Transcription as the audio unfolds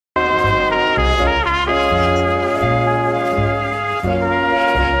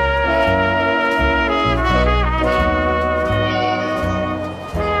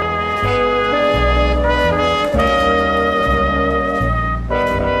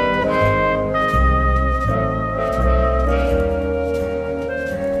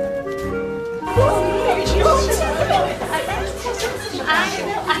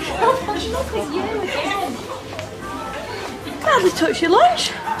What's your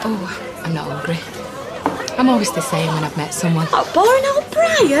lunch? Oh, I'm not hungry. I'm always the same when I've met someone. Oh, boring old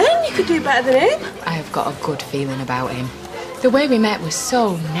Brian. You could do better than him. I have got a good feeling about him. The way we met was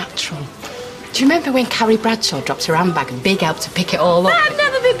so natural. Do you remember when Carrie Bradshaw dropped her handbag and Big helped to pick it all up? That'd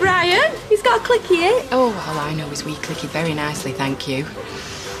never be Brian. He's got a clicky it. Oh, all I know is we click it very nicely, thank you.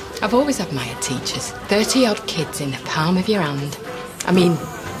 I've always admired teachers. 30-odd kids in the palm of your hand. I mean,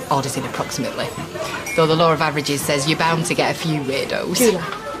 orders in approximately. Though the law of averages says you're bound to get a few weirdos. Julia,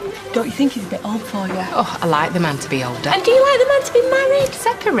 don't you think he's a bit old for you? Oh, I like the man to be older. And do you like the man to be married?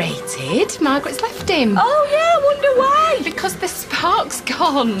 Separated. Margaret's left him. Oh, yeah, I wonder why. Because the spark's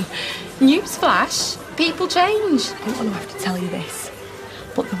gone. Newsflash. People change. I don't want to have to tell you this,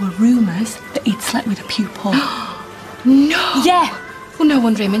 but there were rumours that he'd slept with a pupil. No! Yeah. Well, no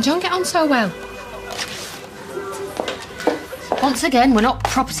wonder him and John get on so well. Once again, we're not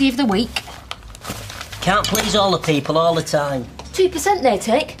property of the week. Can't please all the people all the time. 2% they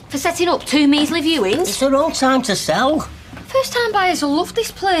take for setting up 2 measly viewings. It's their own time to sell. First-time buyers will love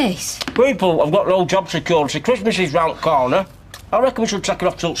this place. People have got no job security. Christmas is round the corner. I reckon we should take it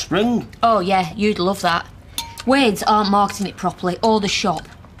off till spring. Oh, yeah, you'd love that. Wade's aren't marketing it properly, or the shop.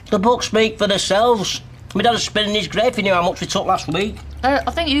 The books speak for themselves. My dad was spinning his grave. He knew how much we took last week. I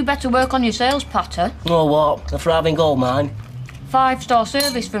think you better work on your sales patter. Oh, what? A thriving gold mine? 5-star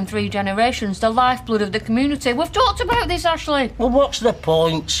service from 3 generations, the lifeblood of the community. We've talked about this, Ashley. Well, what's the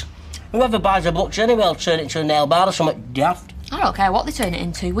point? Whoever buys a butcher anyway will turn it into a nail bar or something daft. I don't care what they turn it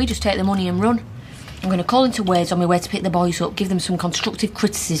into. We just take the money and run. I'm going to call into Wade's on my way to pick the boys up, give them some constructive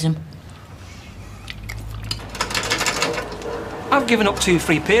criticism. I've given up 2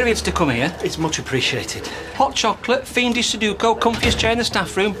 free periods to come here. It's much appreciated. Hot chocolate, fiendish Sudoku, comfiest chair in the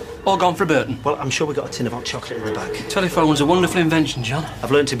staff room, all gone for Burton. Well, I'm sure we got a tin of hot chocolate in the bag. Telephone's a wonderful invention, John.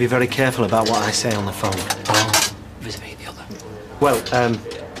 I've learned to be very careful about what I say on the phone. Oh, vis-a-vis the other. Well,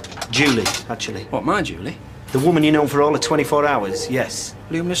 Julie, actually. What, my Julie? The woman you know for all of 24 hours, yes.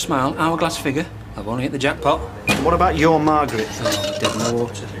 Luminous smile, hourglass figure. I've only hit the jackpot. And what about your Margaret? Oh, dead in the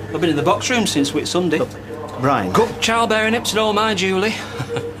water. I've been in the box room since Whit Sunday. Look, Brian. Cook, childbearing hips and all my Julie.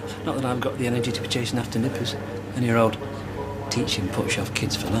 Not that I've got the energy to be chasing after nippers. And your old teaching puts you off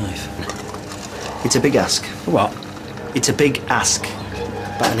kids for life. It's a big ask. What? It's a big ask.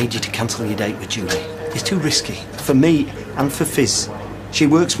 But I need you to cancel your date with Julie. It's too risky. For me and for Fizz. She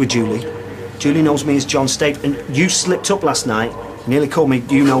works with Julie. Julie knows me as John Stave, and you slipped up last night. Nearly called me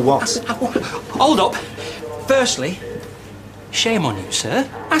you-know-what. Hold up. Firstly, shame on you, sir.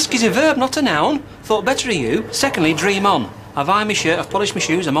 Ask is a verb, not a noun. Thought better of you. Secondly, dream on. I've ironed my shirt, I've polished my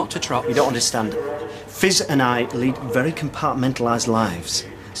shoes, I'm out to trot. You don't understand. Fizz and I lead very compartmentalised lives.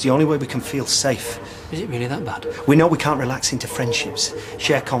 It's the only way we can feel safe. Is it really that bad? We know we can't relax into friendships,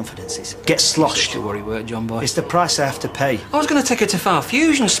 share confidences, get sloshed. Such a worry word, John boy. It's the price I have to pay. I was going to take her to Far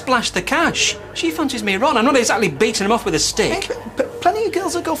Fusion, splash the cash. She fancies me Ron. I'm not exactly beating him off with a stick. Hey, but plenty of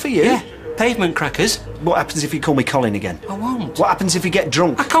girls will go for you. Yeah, pavement crackers. What happens if you call me Colin again? I won't. What happens if you get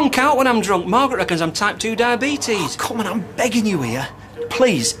drunk? I conk out when I'm drunk. Margaret reckons I'm type 2 diabetes. Oh, come on, I'm begging you here.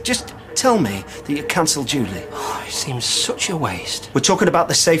 Please, just tell me that you cancelled Julie. Oh, it seems such a waste. We're talking about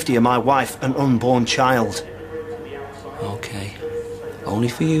the safety of my wife and unborn child. OK. Only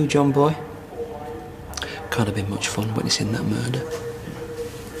for you, John boy. Can't have been much fun witnessing that murder.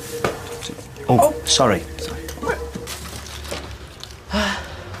 Oh, sorry.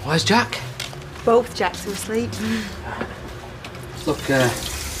 Where's Jack? Both Jacks are asleep. Look,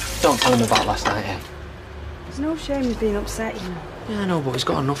 don't tell him about last night, eh? There's no shame in being upset, you know. Yeah, I know, but he's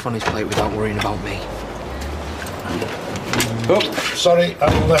got enough on his plate without worrying about me. Oh, sorry,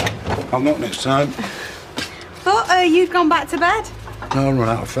 I'll knock next time. Thought you'd gone back to bed. No, I'll run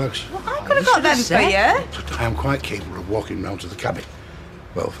out of fags. Well, I could have got them for you. But I am quite capable of walking round to the cabin.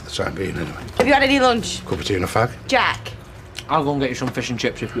 Well, for the time being, anyway. Have you had any lunch? Cup of tea and a fag? Jack. I'll go and get you some fish and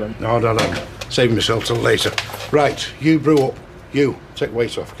chips if you want. No, save myself till later. Right, you brew up. You, take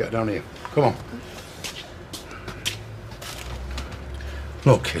weight off. Get down here. Come on.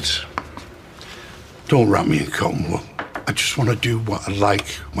 Look, kids. Don't wrap me in cotton wool. I just want to do what I like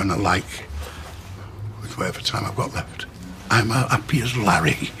when I like. With whatever time I've got left. I'm happy as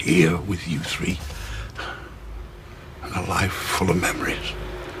Larry here with you three. And a life full of memories.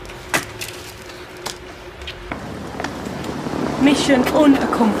 Mission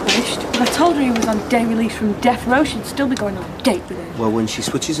unaccomplished. If I told her he was on day release from death row, she'd still be going on a date with him. Well, when she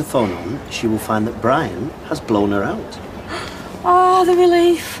switches her phone on, she will find that Brian has blown her out. Oh, the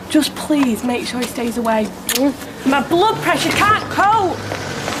relief. Just please make sure he stays away. My blood pressure can't cope.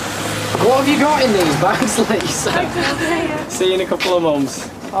 What have you got in these bags, Lisa? See you in a couple of months.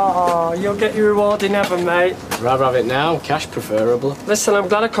 Oh, you'll get your reward in heaven, mate. Rather have it now, cash preferable. Listen, I'm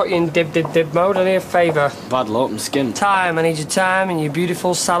glad I caught you in dib mode. I need a favour. Bad luck, I'm skinned. Time, I need your time and your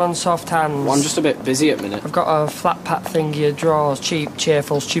beautiful salon soft hands. Well, I'm just a bit busy at the minute. I've got a flat pat thingy of drawers, cheap,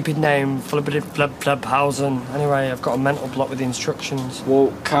 cheerful, stupid name, full of blubhausen. Anyway, I've got a mental block with the instructions.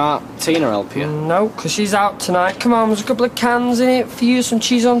 Well, can't Tina help you? No, because she's out tonight. Come on, there's a couple of cans in it for you, some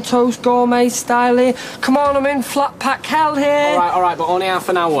cheese on toast, gourmet style here. Come on, I'm in flat pack hell here. All right, but only half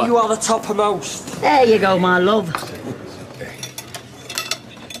an hour. You are the toppermost. There you go, my love.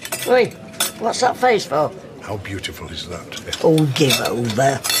 Wait, what's that face for? How beautiful is that? Oh, give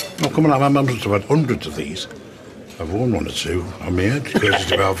over. Oh, come on, I've had hundreds of these. I've worn one or two on my head,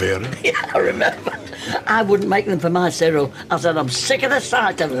 courtesy of Alvera. Yeah, I remember. I wouldn't make them for my Cyril. I said I'm sick of the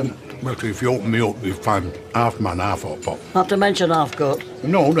sight of them. Well, if you open me up, you'll find half man, half hot pot. Not to mention half cut.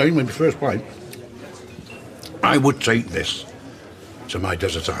 No, even the first pint. I would take this to my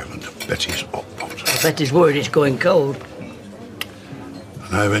desert island, Betty's hot pot. Betty's worried it's going cold.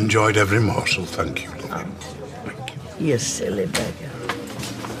 And I've enjoyed every morsel, thank you, lovely. Thank you. You silly beggar.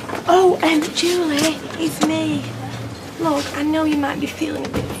 Oh, Julie, it's me. Look, I know you might be feeling a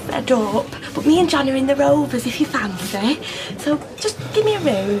bit fed up, but me and John are in the Rovers if you fancy. So just give me a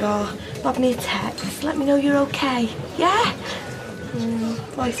ring or bob me a text. Let me know you're okay, yeah?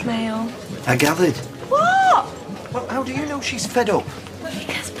 Voicemail. I gathered. What? Well, how do you know she's fed up?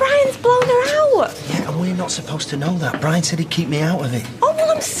 Because Brian's blown her out. Yeah, and we're not supposed to know that. Brian said he'd keep me out of it. Oh,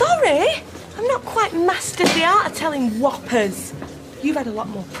 well, I'm sorry. I'm not quite mastered the art of telling whoppers. You've had a lot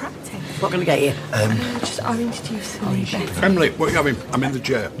more practice. What can I get you? Just orange juice for me, Betty. Emily, what are you having? I'm in the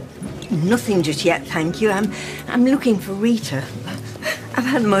chair. Nothing just yet, thank you. I'm looking for Rita. I've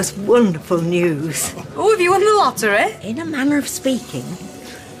had the most wonderful news. Oh, have you won the lottery? In a manner of speaking,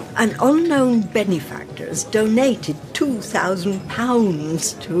 an unknown benefactor has donated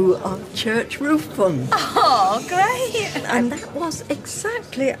 £2,000 to our church roof fund. Oh, great. And that was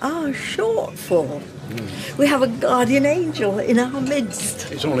exactly our shortfall. We have a guardian angel in our midst.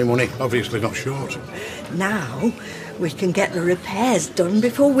 It's only money, obviously not short. Now we can get the repairs done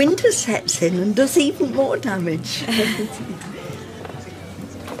before winter sets in and does even more damage.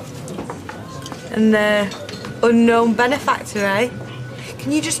 And unknown benefactor, eh?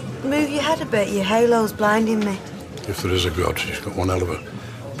 Can you just move your head a bit? Your halo's blinding me. If there is a God, he's got one hell of a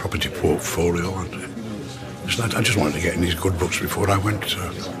property portfolio. And, I just wanted to get in these good books before I went.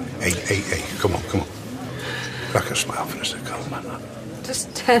 Hey, come on. Crack a smile for a second, man.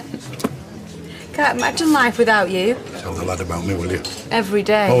 Just can't imagine life without you. Tell the lad about me, will you? Every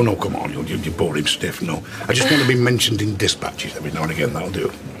day. Oh, no, come on, you bore him stiff, no. I just want to be mentioned in dispatches every now and again, that'll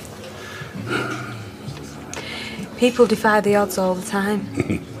do. People defy the odds all the time.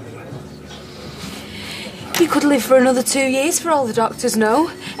 You could live for another 2 years for all the doctors know.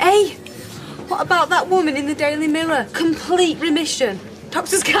 Hey, what about that woman in the Daily Mirror? Complete remission.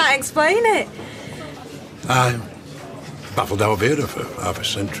 Doctors can't explain it. I baffled Alvera for half a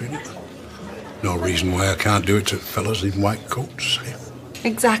century. No reason why I can't do it to fellas in white coats.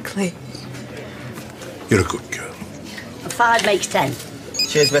 Exactly. You're a good girl. 5 makes 10.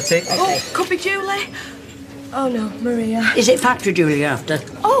 Cheers, Betty. Oh, could be Julie. Oh, no, Maria. Is it factory Julie after?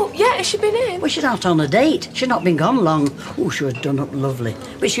 Oh, yeah, has she been in? Well, she's out on a date. She's not been gone long. Oh, she was done up lovely.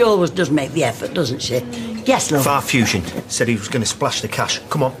 But she always does make the effort, doesn't she? Yes, love. Far Fusion said he was going to splash the cash.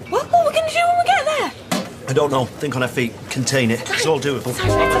 Come on. What are we going to do when we get there? I don't know. Think on our feet. Contain it. It's all doable.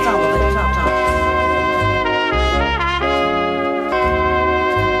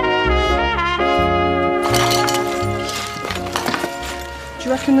 Do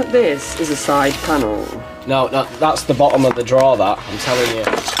you reckon that this is a side panel? No, that's the bottom of the drawer, that, I'm telling you.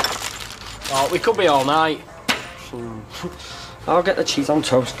 Oh, we could be all night. I'll get the cheese on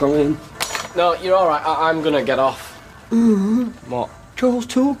toast going. No, you're all right. I'm going to get off. What? Joel's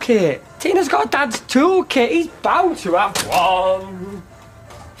toolkit. Tina's got Dad's toolkit. He's bound to have one.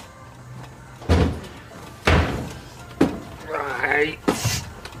 Right.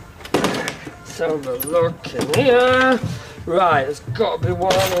 So the look in here. Right, there's got to be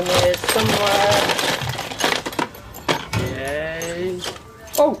one in here somewhere. Yay.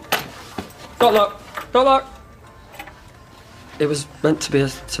 Oh! Don't look! It was meant to be a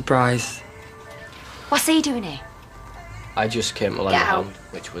surprise. What's he doing here? I just came to lend a hand,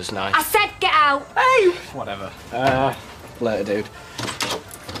 which was nice. I said get out! Hey! Whatever. Later, dude.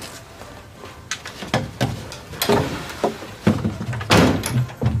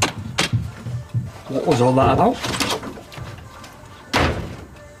 What was all that about?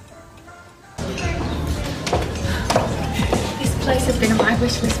 This place has been on my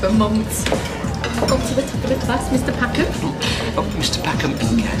wish list for months. I've got to the top of the class, Mr. Packham. Oh, Mr. Packham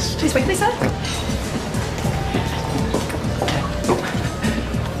and guest. Please wait, sir.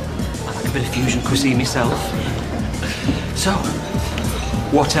 a bit of fusion cuisine myself. So,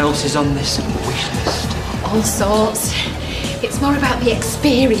 what else is on this wish list? All sorts. It's more about the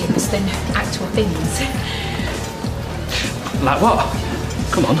experience than actual things. Like what?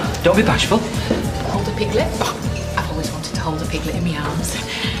 Come on, don't be bashful. Hold a piglet. Oh, I've always wanted to hold a piglet in my arms.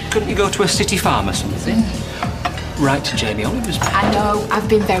 Couldn't you go to a city farm or something? Right to Jamie Oliver's. I know, I've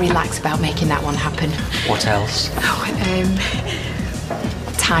been very lax about making that one happen. What else?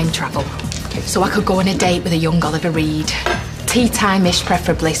 Time travel. So I could go on a date with a young Oliver Reed. Tea time-ish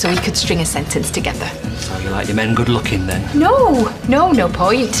preferably, so he could string a sentence together. So you like your men good looking then? No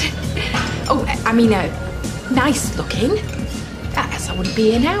point. Oh, I mean, nice looking. I guess I wouldn't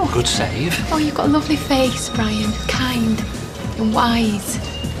be here now. Good save. Oh, you've got a lovely face, Brian. Kind and wise.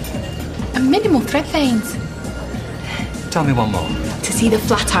 And minimal thread veins. Tell me one more. To see the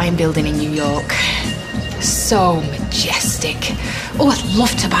Flatiron Building in New York. So majestic. Oh, I'd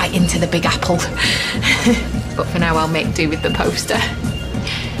love to bite into the Big Apple. But for now, I'll make do with the poster.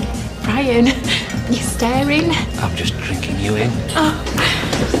 Brian, you're staring. I'm just drinking you in. Can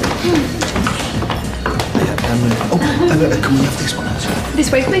we have this one?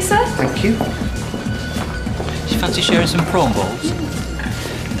 This way, please, sir. Thank you. Do you fancy sharing some prawn balls?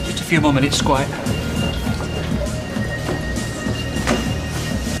 Just a few more minutes, quiet.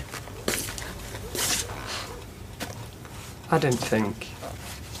 I didn't think.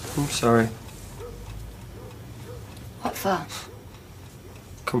 I'm sorry. What for?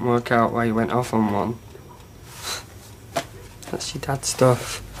 Couldn't work out why you went off on one. That's your dad's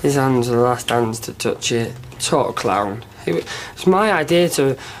stuff. His hands are the last hands to touch it. Total clown. It's my idea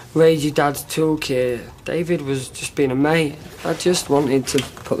to raid your dad's toolkit. David was just being a mate. I just wanted to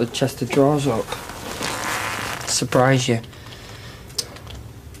put the chest of drawers up. Surprise you.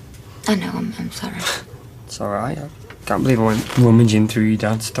 I know, I'm sorry. It's alright. I can't believe I went rummaging through your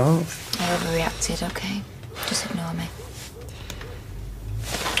dad's stuff. I overreacted, okay? Just ignore me.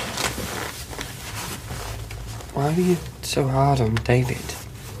 Why were you so hard on David?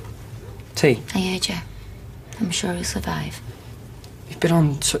 T? I heard you. I'm sure he'll survive. You've been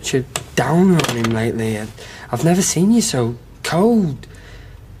on such a downer on him lately. I've never seen you so cold.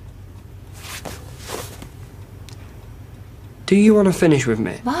 Do you want to finish with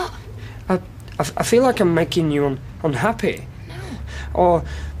me? What? I feel like I'm making you unhappy. No. Or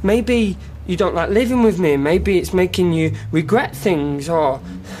maybe you don't like living with me. Maybe it's making you regret things, or...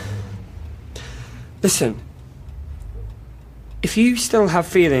 Listen. If you still have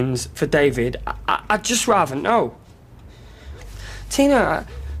feelings for David, I'd just rather know. Tina,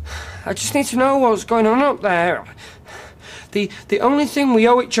 I just need to know what's going on up there. The only thing we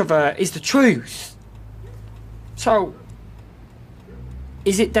owe each other is the truth. So,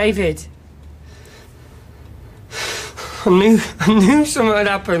 is it David? I knew something had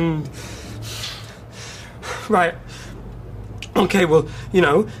happened. Right. Okay, well, you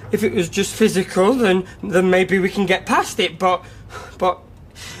know, if it was just physical, then maybe we can get past it, but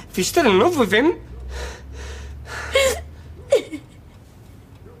if you're still in love with him...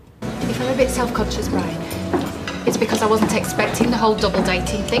 If I'm a bit self-conscious, Brian, it's because I wasn't expecting the whole double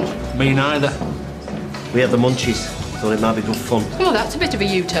dating thing. Me neither. We had the munchies. Thought it might be good fun. Well, that's a bit of a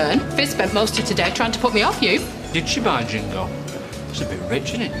U-turn. Fizz spent most of today trying to put me off you. Did she buy Jingo? It's a bit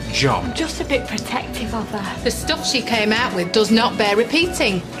rich, isn't it? John. Just a bit protective of her. The stuff she came out with does not bear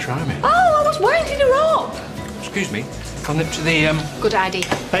repeating. Try me. Oh, I was winding her up. Excuse me. I'll nip to the, Good idea.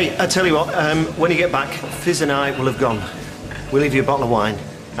 Hey, I tell you what, when you get back, Fizz and I will have gone. We'll leave you a bottle of wine.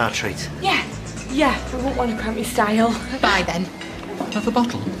 Our treat. Yeah, I won't want to cramp your style. Bye then. Have a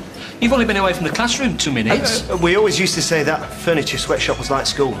bottle. You've only been away from the classroom 2 minutes. We always used to say that furniture sweatshop was like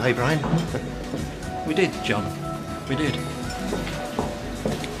school, hey, Brian? We did, John. We did.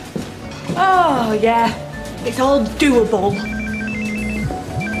 Oh, yeah. It's all doable.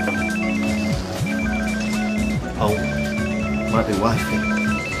 Oh, might be wifey.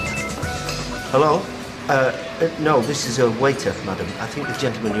 Hello? No, this is a waiter, madam. I think the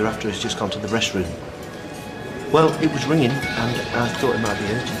gentleman you're after has just gone to the restroom. Well, it was ringing, and I thought it might be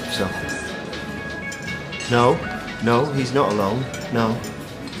urgent, so... No, he's not alone. No.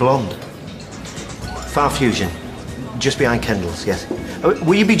 Blonde. Far Fusion. Just behind Kendall's, yes.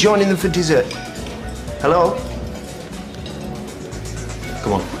 Will you be joining them for dessert? Hello?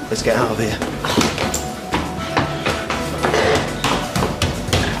 Come on, let's get out of here.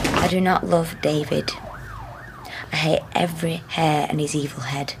 I do not love David. I hate every hair in his evil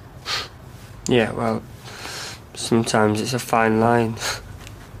head. Yeah, well, sometimes it's a fine line.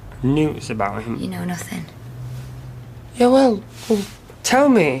 I knew it was about him. You know nothing. Yeah, well, tell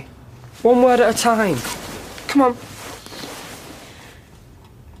me. One word at a time. Come on.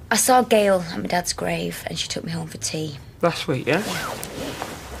 I saw Gail at my dad's grave and she took me home for tea. Last week, yeah?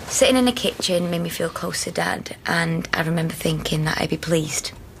 Sitting in the kitchen made me feel close to Dad, and I remember thinking that I'd be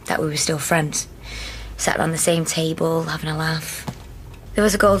pleased that we were still friends. Sat around the same table, having a laugh. There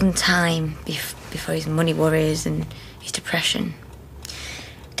was a golden time before his money worries and his depression.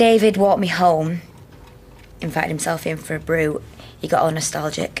 David walked me home, invited himself in for a brew. He got all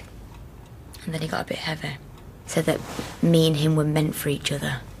nostalgic, and then he got a bit heavy. Said that me and him were meant for each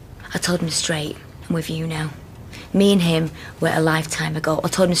other. I told him straight, I'm with you now. Me and him were a lifetime ago. I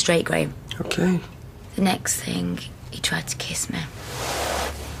told him straight, Graham. Okay. The next thing, he tried to kiss me.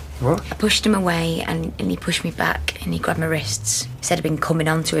 What? I pushed him away and he pushed me back and he grabbed my wrists. He said I'd been coming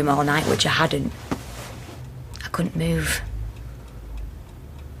on to him all night, which I hadn't. I couldn't move.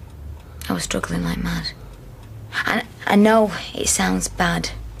 I was struggling like mad. I know it sounds bad,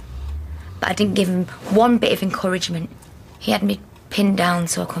 but I didn't give him one bit of encouragement. He had me pinned down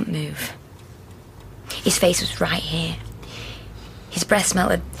so I couldn't move. His face was right here. His breath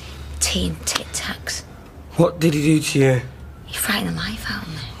smelled of tea and Tic Tacs. What did he do to you? He frightened the life out of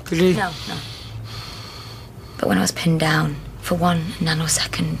me. Did he? No. But when I was pinned down, for 1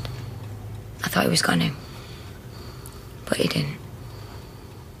 nanosecond, I thought he was gonna. But he didn't.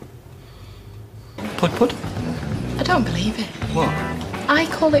 Pud-pud? I don't believe it. What? I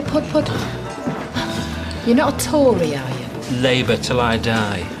call it pud-pud. You're not a Tory, are you? Labour till I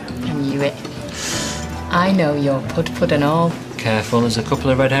die. I knew it. I know you're pud-pud and all. Careful, there's a couple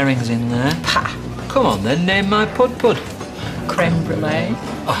of red herrings in there. Pa! Come on then, name my pud-pud. Creme brulee.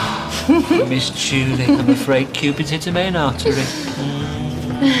 Oh, Miss Julie, I'm afraid Cupid's hit a main artery.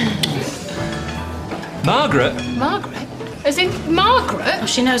 Margaret? Margaret? As in Margaret? Oh,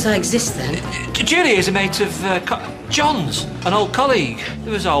 she knows I exist then. Julie is a mate of John's, an old colleague.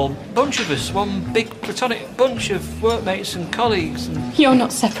 There was a whole bunch of us, one big platonic bunch of workmates and colleagues. And... You're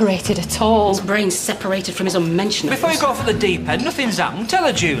not separated at all. His brain's separated from his unmentionables. Before you go off at the deep end, nothing's happened. Tell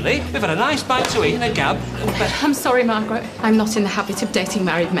her, Julie. We've had a nice bite to eat and a gab. I'm sorry, Margaret. I'm not in the habit of dating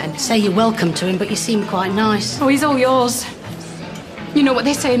married men. Say you're welcome to him, but you seem quite nice. Oh, he's all yours. You know what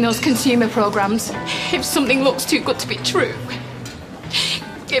they say in those consumer programmes? If something looks too good to be true,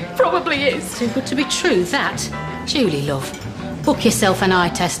 it probably is. Too good to be true, that? Julie, love, book yourself an eye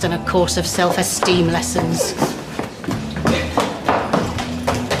test and a course of self-esteem lessons.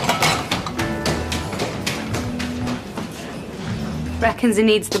 Reckons he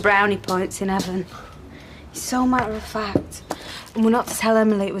needs the brownie points in heaven. He's so matter of fact. And we're not to tell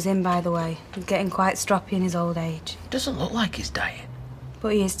Emily it was him, by the way. He's getting quite stroppy in his old age. Doesn't look like he's dying.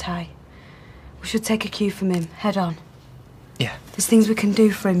 But he is, Ty. We should take a cue from him, head on. Yeah. There's things we can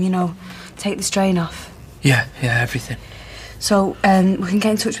do for him, you know, take the strain off. Yeah, everything. So, we can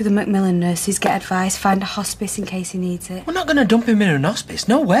get in touch with the Macmillan nurses, get advice, find a hospice in case he needs it. We're not going to dump him in an hospice,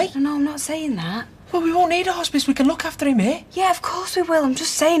 no way. No, I'm not saying that. Well, we won't need a hospice, we can look after him here. Yeah, of course we will. I'm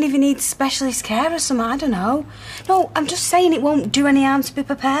just saying if he needs specialist care or something, I don't know. No, I'm just saying it won't do any harm to be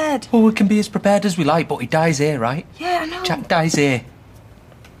prepared. Well, we can be as prepared as we like, but he dies here, right? Yeah, I know. Jack dies here.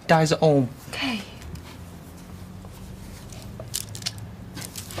 Dies at home. Okay.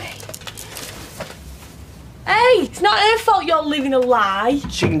 Hey, it's not her fault you're living a lie.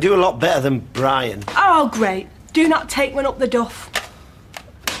 She can do a lot better than Brian. Oh, great. Do not take one up the duff.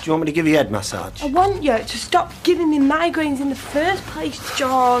 Do you want me to give you a head massage? I want you to stop giving me migraines in the first place,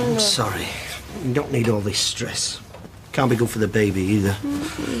 John. I'm sorry. You don't need all this stress. Can't be good for the baby either.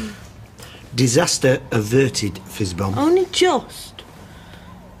 Disaster averted, Fizzbomb. Only just.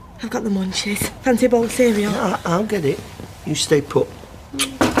 I've got the munchies. Fancy a bowl of cereal? Yeah, I'll get it. You stay put.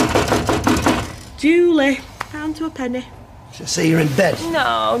 Julie, down to a penny. Should I say you're in bed?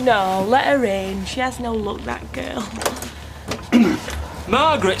 No, let her in. She has no luck, that girl.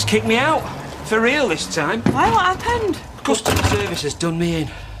 Margaret's kicked me out. For real this time. Why? What happened? Customer service has done me in.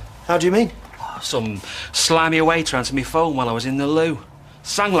 How do you mean? Some slimy waiter answered me phone while I was in the loo.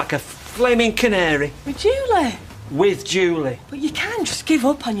 Sang like a flaming canary. With Julie? With Julie. But you can't just give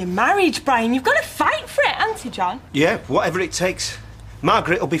up on your marriage, Brian. You've got to fight for it, haven't you, John? Yeah, whatever it takes.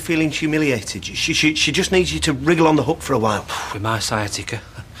 Margaret will be feeling humiliated. She just needs you to wriggle on the hook for a while. With my sciatica.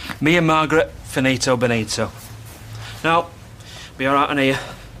 Me and Margaret, finito bonito. Now, be all right on here.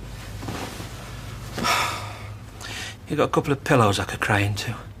 You got a couple of pillows I could cry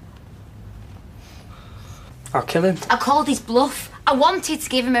into. I'll kill him. I called his bluff. I wanted to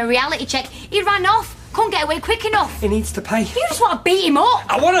give him a reality check. He ran off. Couldn't get away quick enough. He needs to pay. You just want to beat him up.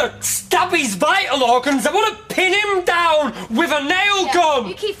 I want to stab his vital organs. I want to pin him down with a nail gun.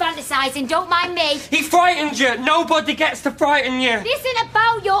 You keep fantasising, don't mind me. He frightened you. Nobody gets to frighten you. This isn't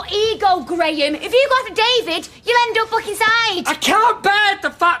about your ego, Graham. If you go after David, you'll end up back inside. I can't bear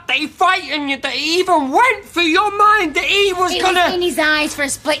the fact that he frightened you, that he even went through your mind, that he was It gonna... was in his eyes for a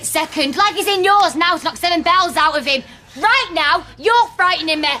split second, like it's in yours now to knock 7 bells out of him. Right now, you're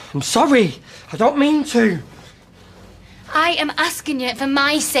frightening me. I'm sorry. I don't mean to. I am asking you for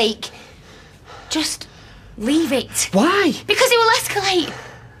my sake. Just leave it. Why? Because it will escalate.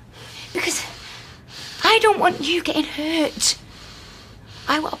 Because I don't want you getting hurt.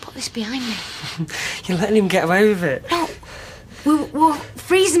 I want to put this behind me. You're letting him get away with it. No. We'll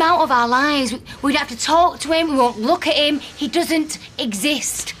freeze him out of our lives. We'd have to talk to him. We won't look at him. He doesn't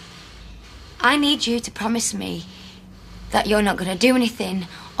exist. I need you to promise me that you're not going to do anything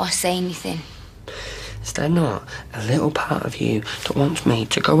or say anything. Is there not a little part of you that wants me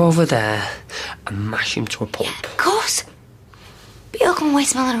to go over there and mash him to a pulp? Of course. But you'll come away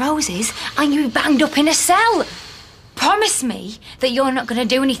smelling roses and you'll be banged up in a cell. Promise me that you're not going to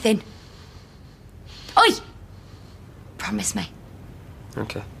do anything. Oi! Promise me.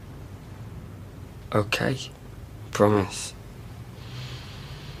 Okay. Okay. Promise.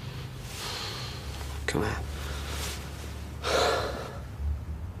 Come here.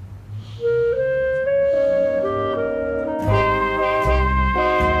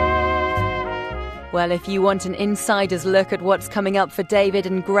 Well, if you want an insider's look at what's coming up for David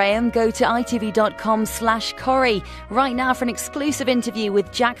and Graham, go to itv.com/Corrie right now for an exclusive interview with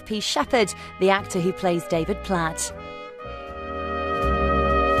Jack P. Shepherd, the actor who plays David Platt.